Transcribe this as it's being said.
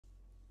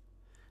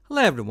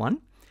Hello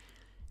everyone.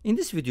 In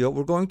this video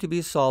we're going to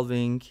be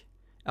solving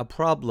a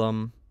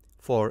problem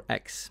for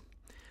x.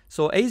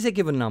 So a is a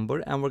given number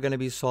and we're going to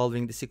be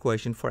solving this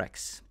equation for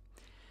x.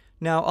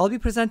 Now I'll be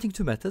presenting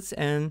two methods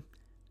and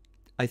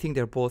I think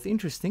they're both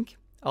interesting.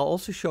 I'll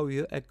also show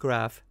you a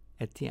graph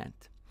at the end.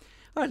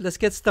 Alright, let's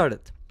get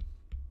started.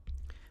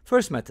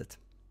 First method,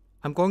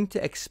 I'm going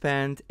to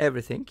expand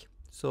everything.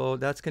 So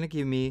that's going to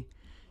give me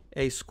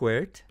a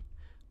squared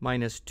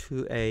minus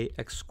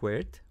 2ax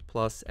squared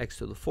plus x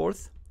to the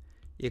fourth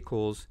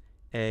equals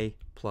a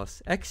plus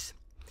x.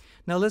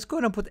 Now let's go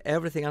ahead and put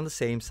everything on the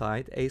same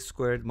side. A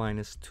squared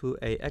minus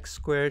 2ax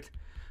squared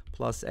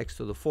plus x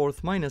to the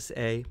fourth minus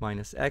a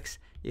minus x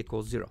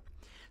equals 0.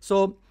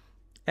 So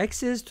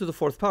x is to the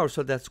fourth power,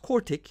 so that's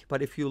quartic.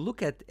 But if you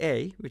look at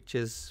a, which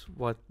is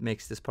what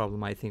makes this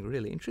problem I think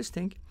really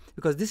interesting,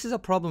 because this is a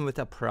problem with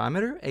a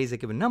parameter, a is a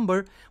given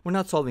number. We're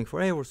not solving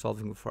for a, we're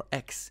solving for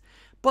x.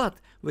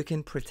 But we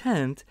can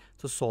pretend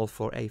to solve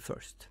for a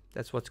first.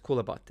 That's what's cool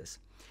about this.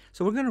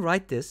 So we're going to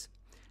write this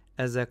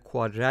as a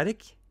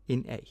quadratic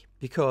in a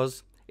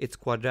because it's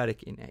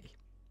quadratic in a.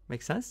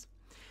 Make sense?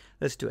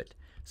 Let's do it.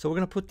 So we're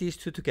going to put these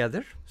two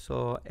together.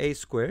 So a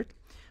squared.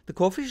 The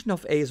coefficient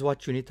of a is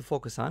what you need to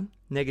focus on.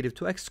 Negative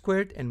 2x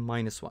squared and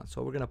minus 1.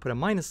 So we're going to put a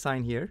minus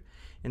sign here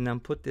and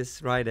then put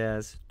this right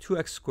as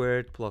 2x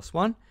squared plus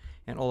 1.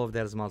 And all of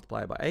that is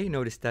multiplied by a.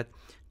 Notice that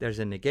there's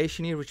a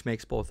negation here which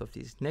makes both of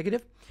these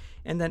negative.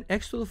 And then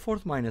x to the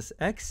fourth minus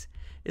x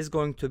is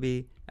going to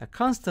be a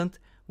constant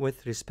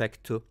with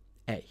respect to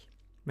a.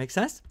 Make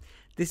sense?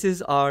 This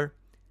is our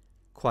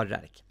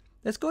quadratic.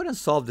 Let's go ahead and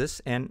solve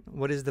this. And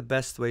what is the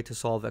best way to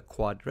solve a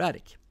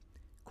quadratic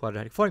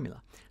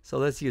formula? So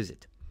let's use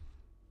it.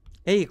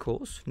 A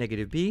equals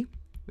negative b,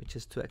 which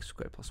is 2x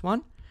squared plus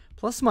 1,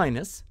 plus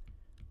minus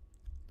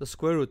the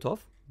square root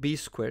of b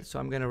squared. So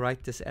I'm going to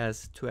write this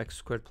as 2x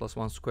squared plus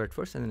 1 squared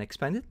first and then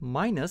expand it,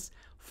 minus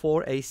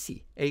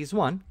 4ac. A is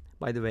 1.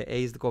 By the way,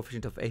 a is the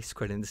coefficient of a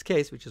squared in this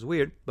case, which is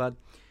weird, but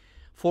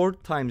 4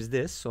 times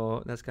this,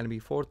 so that's going to be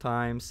 4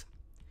 times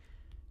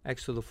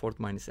x to the fourth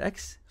minus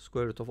x,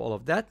 square root of all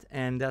of that,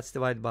 and that's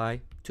divided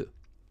by 2,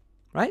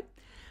 right?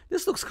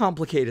 This looks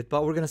complicated,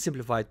 but we're going to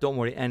simplify it, don't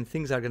worry, and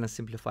things are going to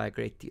simplify a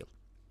great deal.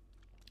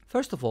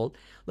 First of all,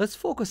 let's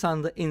focus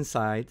on the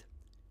inside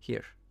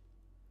here,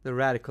 the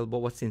radical, but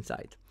what's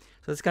inside?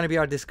 So it's going to be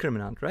our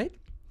discriminant, right?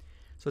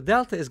 So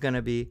delta is going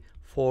to be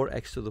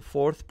 4x to the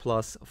fourth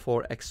plus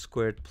 4x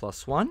squared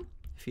plus 1,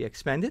 if you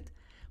expand it,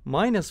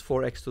 minus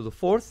 4x to the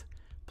fourth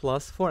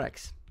plus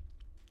 4x.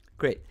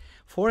 Great.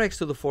 4x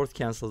to the fourth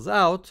cancels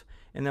out,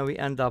 and then we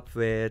end up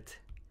with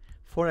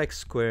 4x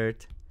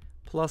squared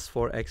plus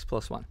 4x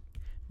plus 1,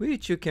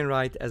 which you can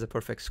write as a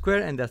perfect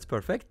square, and that's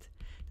perfect.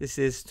 This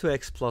is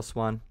 2x plus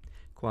 1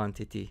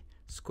 quantity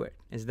squared.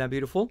 Isn't that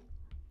beautiful?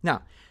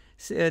 Now,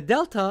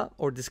 delta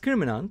or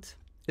discriminant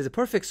is a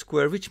perfect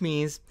square, which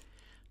means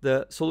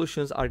the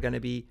solutions are going to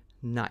be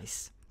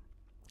nice.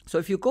 So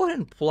if you go ahead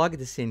and plug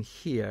this in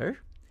here,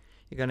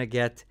 you're going to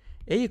get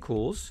a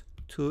equals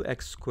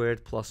 2x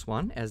squared plus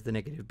 1 as the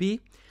negative b,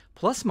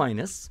 plus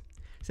minus,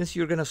 since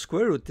you're going to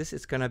square root this,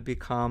 it's going to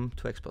become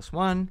 2x plus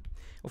 1.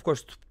 Of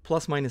course,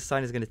 plus minus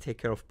sign is going to take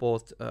care of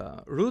both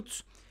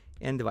roots,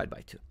 and divide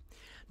by 2.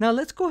 Now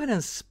let's go ahead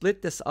and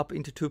split this up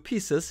into two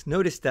pieces.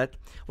 Notice that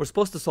we're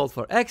supposed to solve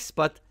for x,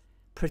 but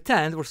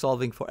pretend we're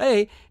solving for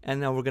a,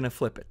 and now we're going to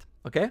flip it,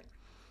 okay?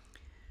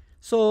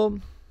 So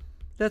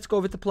let's go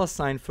with the plus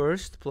sign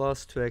first,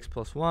 plus 2x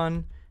plus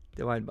 1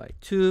 divided by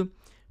 2.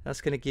 That's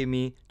going to give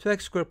me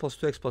 2x squared plus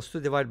 2x plus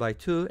 2 divided by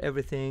 2,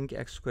 everything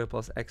x squared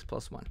plus x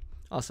plus 1.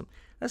 Awesome.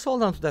 Let's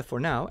hold on to that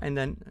for now and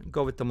then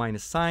go with the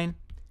minus sign.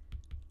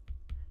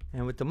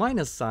 And with the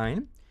minus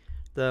sign,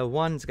 the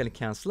 1 is going to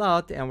cancel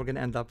out and we're going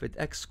to end up with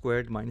x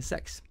squared minus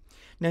x.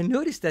 Now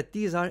notice that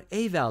these are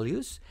a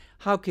values.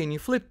 How can you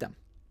flip them?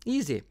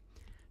 Easy.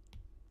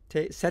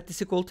 Set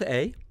this equal to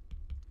a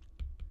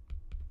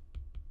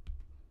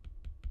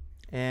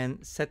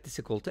and set this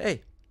equal to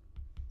a.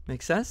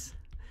 Make sense?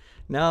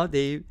 Now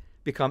they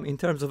become in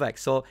terms of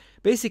x. So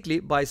basically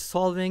by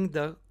solving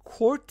the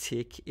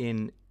quartic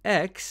in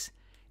x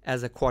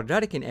as a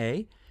quadratic in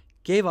a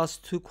gave us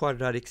two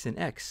quadratics in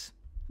x.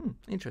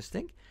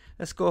 Interesting.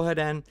 Let's go ahead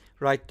and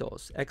write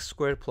those. X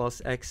squared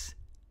plus x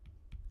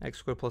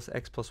squared plus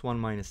x plus 1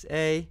 minus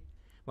a,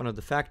 one of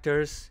the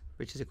factors,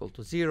 which is equal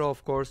to 0,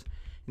 of course.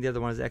 And the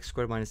other one is x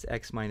squared minus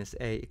x minus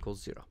a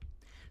equals 0.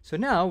 So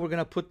now we're going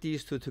to put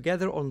these two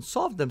together and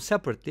solve them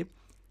separately.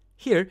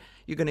 Here,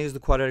 you're going to use the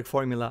quadratic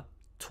formula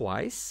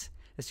twice.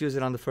 Let's use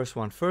it on the first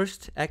one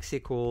first. X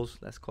equals,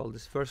 let's call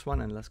this first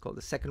one and let's call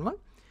the second one.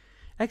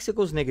 X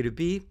equals negative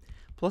b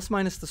plus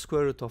minus the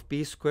square root of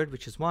b squared,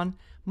 which is 1,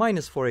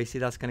 minus 4ac.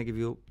 That's going to give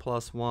you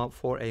plus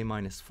 4a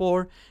minus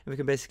 4. And we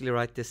can basically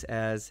write this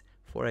as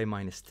 4a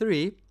minus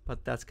 3,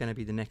 but that's going to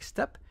be the next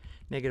step.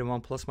 Negative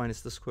 1 plus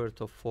minus the square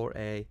root of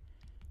 4a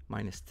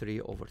minus 3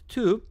 over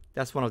 2.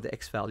 That's one of the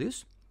x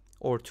values,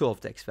 or two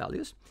of the x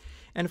values.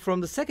 And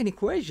from the second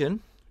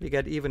equation, we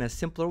get even a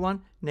simpler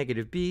one,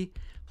 negative b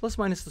plus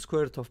minus the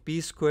square root of b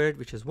squared,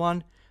 which is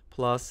 1,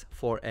 plus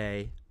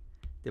 4a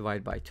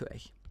divided by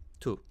 2a.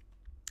 2.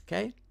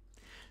 Okay?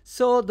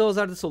 So those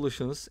are the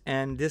solutions,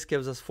 and this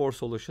gives us 4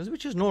 solutions,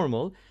 which is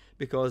normal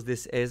because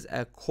this is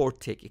a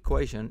quartic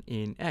equation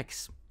in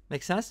x.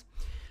 Make sense?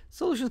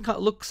 Solutions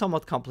look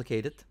somewhat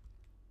complicated,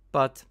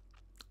 but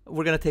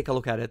we're going to take a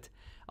look at it.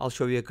 I'll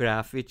show you a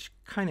graph which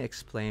kind of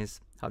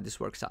explains how this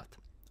works out.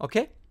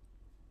 Okay?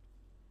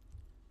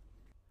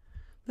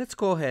 Let's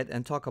go ahead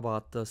and talk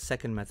about the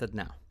second method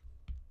now.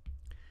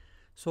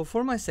 So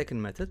for my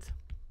second method,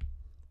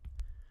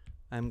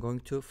 I'm going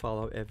to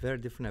follow a very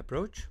different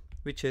approach,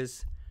 which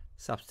is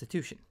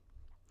substitution.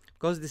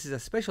 Because this is a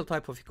special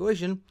type of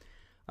equation,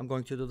 I'm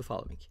going to do the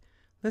following.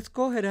 Let's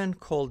go ahead and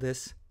call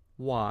this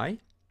y,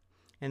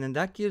 and then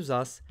that gives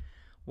us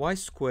y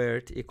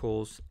squared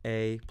equals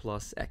a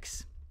plus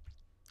x.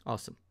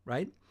 Awesome,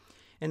 right?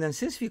 And then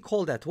since we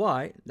call that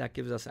y, that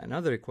gives us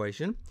another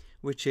equation,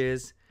 which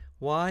is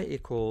y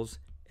equals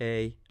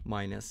a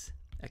minus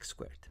x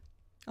squared.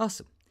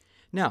 Awesome.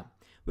 Now,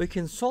 we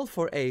can solve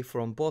for a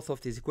from both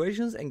of these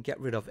equations and get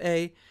rid of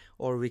a,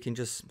 or we can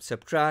just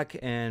subtract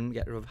and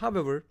get rid of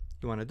however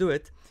you want to do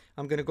it.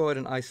 I'm going to go ahead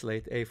and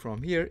isolate a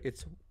from here.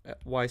 It's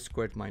y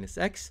squared minus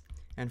x,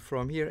 and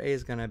from here a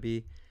is going to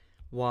be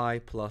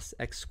y plus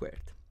x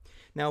squared.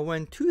 Now,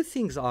 when two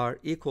things are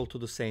equal to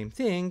the same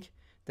thing,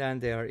 then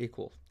they are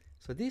equal.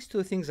 So these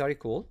two things are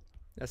equal.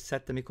 Let's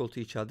set them equal to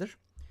each other.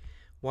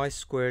 Y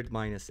squared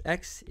minus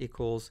x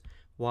equals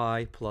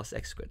y plus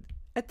x squared.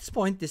 At this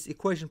point, this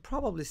equation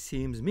probably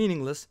seems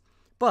meaningless,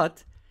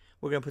 but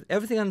we're going to put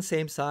everything on the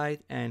same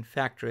side and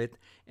factor it,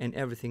 and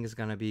everything is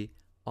going to be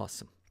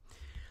awesome.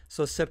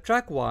 So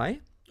subtract y,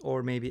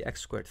 or maybe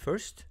x squared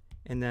first,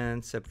 and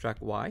then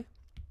subtract y.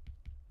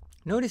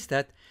 Notice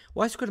that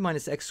y squared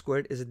minus x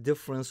squared is a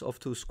difference of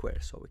 2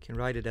 squares. So we can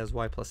write it as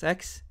y plus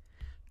x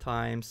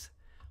times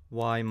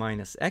y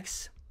minus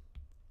x.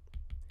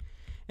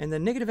 And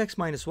then negative x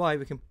minus y,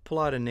 we can pull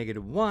out a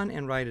negative 1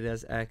 and write it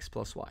as x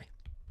plus y.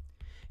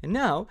 And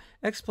now,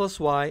 x plus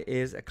y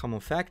is a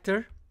common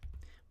factor.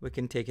 We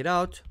can take it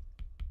out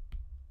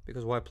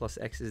because y plus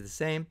x is the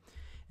same.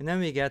 And then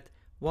we get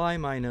y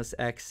minus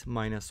x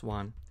minus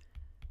 1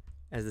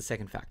 as the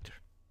second factor.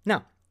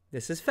 Now,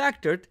 this is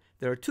factored.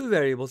 There are 2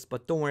 variables,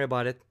 but don't worry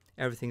about it.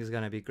 Everything is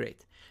going to be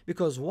great.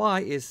 Because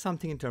y is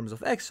something in terms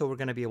of x, so we're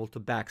going to be able to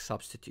back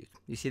substitute.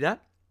 You see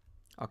that?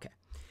 Okay.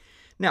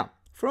 Now,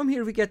 from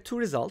here we get 2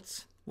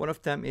 results. One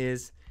of them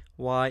is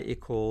y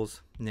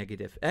equals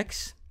negative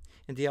x.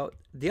 And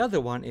the other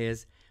one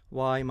is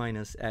y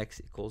minus x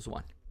equals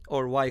 1.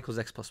 Or y equals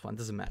x plus 1.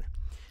 Doesn't matter.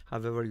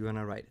 However you want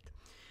to write it.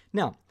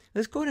 Now,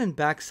 let's go ahead and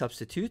back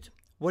substitute.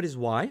 What is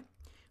y?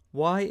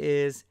 Y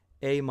is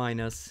a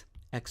minus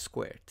x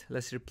squared.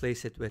 Let's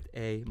replace it with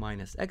a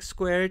minus x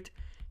squared.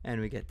 And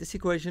we get this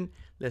equation.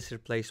 Let's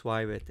replace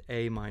y with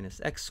a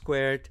minus x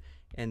squared.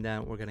 And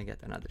then we're going to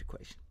get another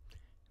equation.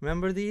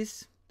 Remember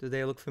these? Do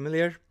they look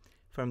familiar?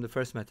 From the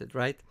first method,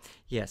 right?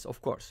 Yes,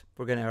 of course.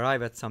 We're going to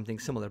arrive at something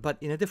similar, but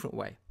in a different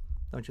way.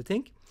 Don't you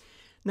think?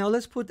 Now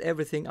let's put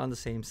everything on the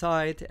same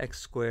side. X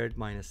squared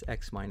minus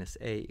x minus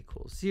a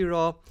equals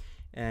 0.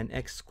 And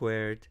x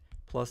squared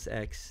plus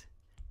x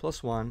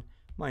plus 1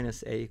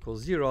 minus a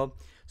equals 0.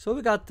 So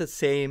we got the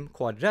same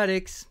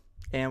quadratics,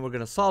 and we're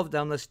going to solve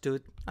them. Let's do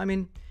it. I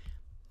mean,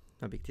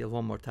 no big deal.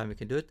 One more time we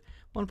can do it.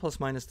 1 plus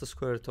minus the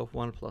square root of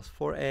 1 plus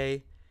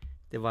 4a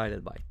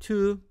divided by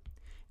 2.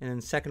 And then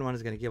the second one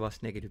is going to give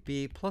us negative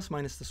b plus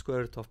minus the square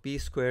root of b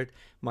squared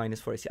minus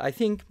 4ac. I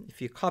think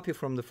if you copy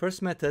from the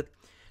first method,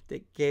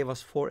 they gave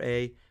us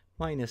 4a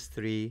minus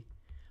 3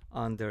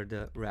 under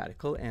the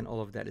radical, and all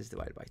of that is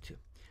divided by 2.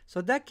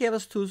 So that gave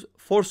us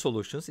 4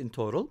 solutions in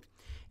total.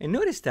 And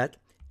notice that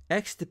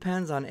x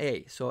depends on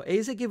a. So a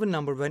is a given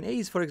number. When a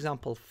is, for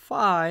example,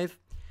 5,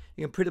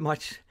 you can pretty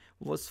much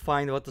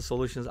find what the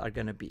solutions are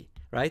going to be,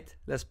 right?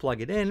 Let's plug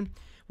it in.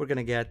 We're going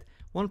to get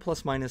 1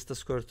 plus minus the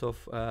square root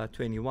of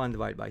 21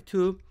 divided by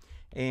 2,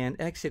 and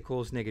x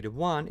equals negative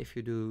 1. If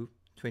you do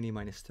 20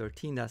 minus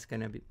 13, that's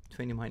going to be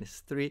 20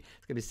 minus 3. It's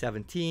going to be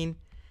 17,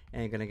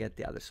 and you're going to get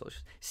the other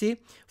solution. See,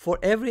 for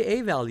every a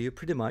value,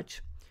 pretty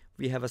much,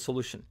 we have a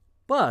solution.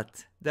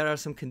 But there are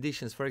some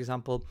conditions. For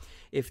example,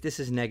 if this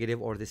is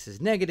negative or this is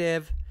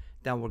negative,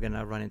 then we're going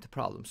to run into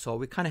problems. So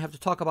we kind of have to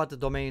talk about the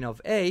domain of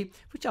a,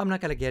 which I'm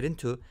not going to get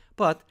into,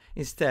 but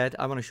instead,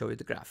 I want to show you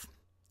the graph.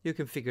 You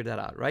can figure that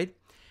out, right?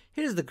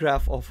 Here's the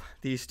graph of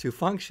these 2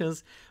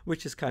 functions,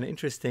 which is kind of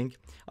interesting.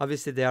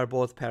 Obviously, they are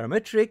both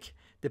parametric,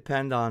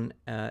 depend on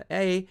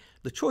a,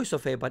 the choice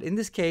of a, but in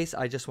this case,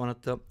 I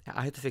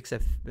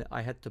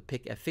had to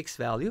pick a fixed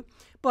value.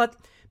 But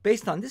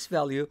based on this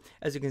value,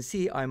 as you can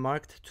see, I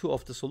marked 2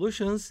 of the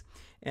solutions,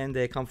 and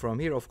they come from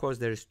here. Of course,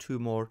 there's 2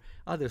 more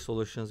other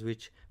solutions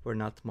which were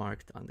not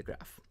marked on the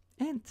graph.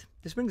 And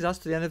this brings us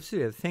to the end of this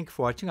video. Thank you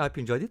for watching. I hope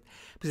you enjoyed it.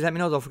 Please let me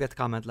know. Don't forget to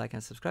comment, like,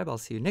 and subscribe. I'll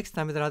see you next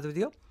time with another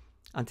video.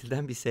 Until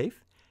then, be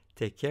safe,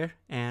 take care,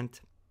 and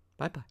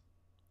bye-bye.